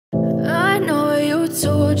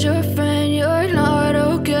told your friend you're not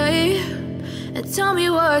okay? And tell me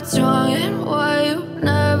what's wrong and why you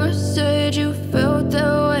never said you felt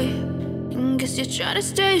that way. And guess you're trying to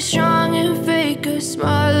stay strong and fake a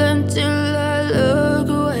smile until I look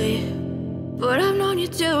away. But I've known you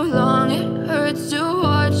too long, it hurts to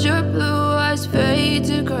watch your blue eyes fade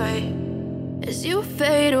to gray as you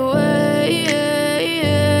fade away,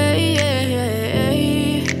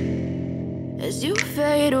 as you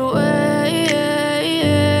fade away.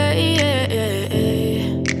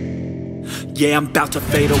 Yeah, I'm about to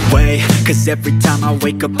fade away, cause every time I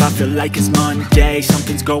wake up I feel like it's Monday.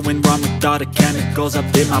 Something's going wrong with all the chemicals up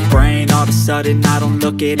in my brain. All of a sudden I don't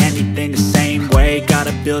look at anything the same way. Got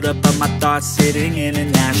a build up of my thoughts sitting in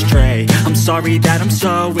an ashtray. I'm sorry that I'm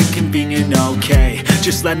so inconvenient, okay?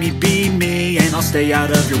 Just let me be me and I'll stay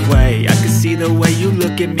out of your way. I can see the way you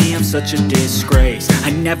look at me, I'm such a disgrace.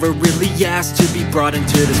 I never really asked to be brought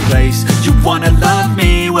into this place. You wanna love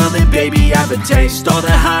me? Well then baby, have a taste. All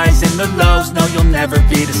the highs and the lows, no, you'll never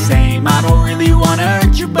be the same. I don't really wanna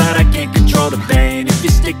hurt you, but I can't control the pain. If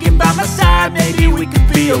you're sticking by my side, maybe we could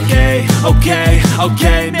be okay.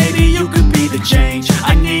 Okay, maybe you could be the change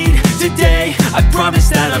I need today. I promise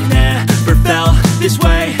that I've never felt this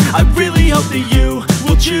way. I really hope that you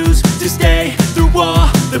will choose to stay through all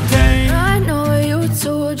the pain. I know you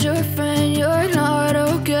told your friend you're not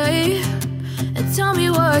okay. And tell me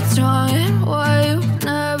what's wrong and why you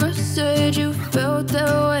never said you felt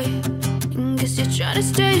that way. Guess you're trying to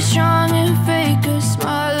stay strong and fake a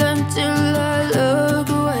smile until I look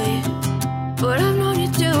away. But I've known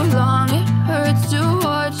you too long, it hurts to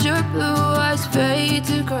watch your blue eyes fade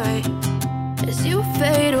to gray as you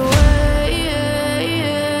fade away.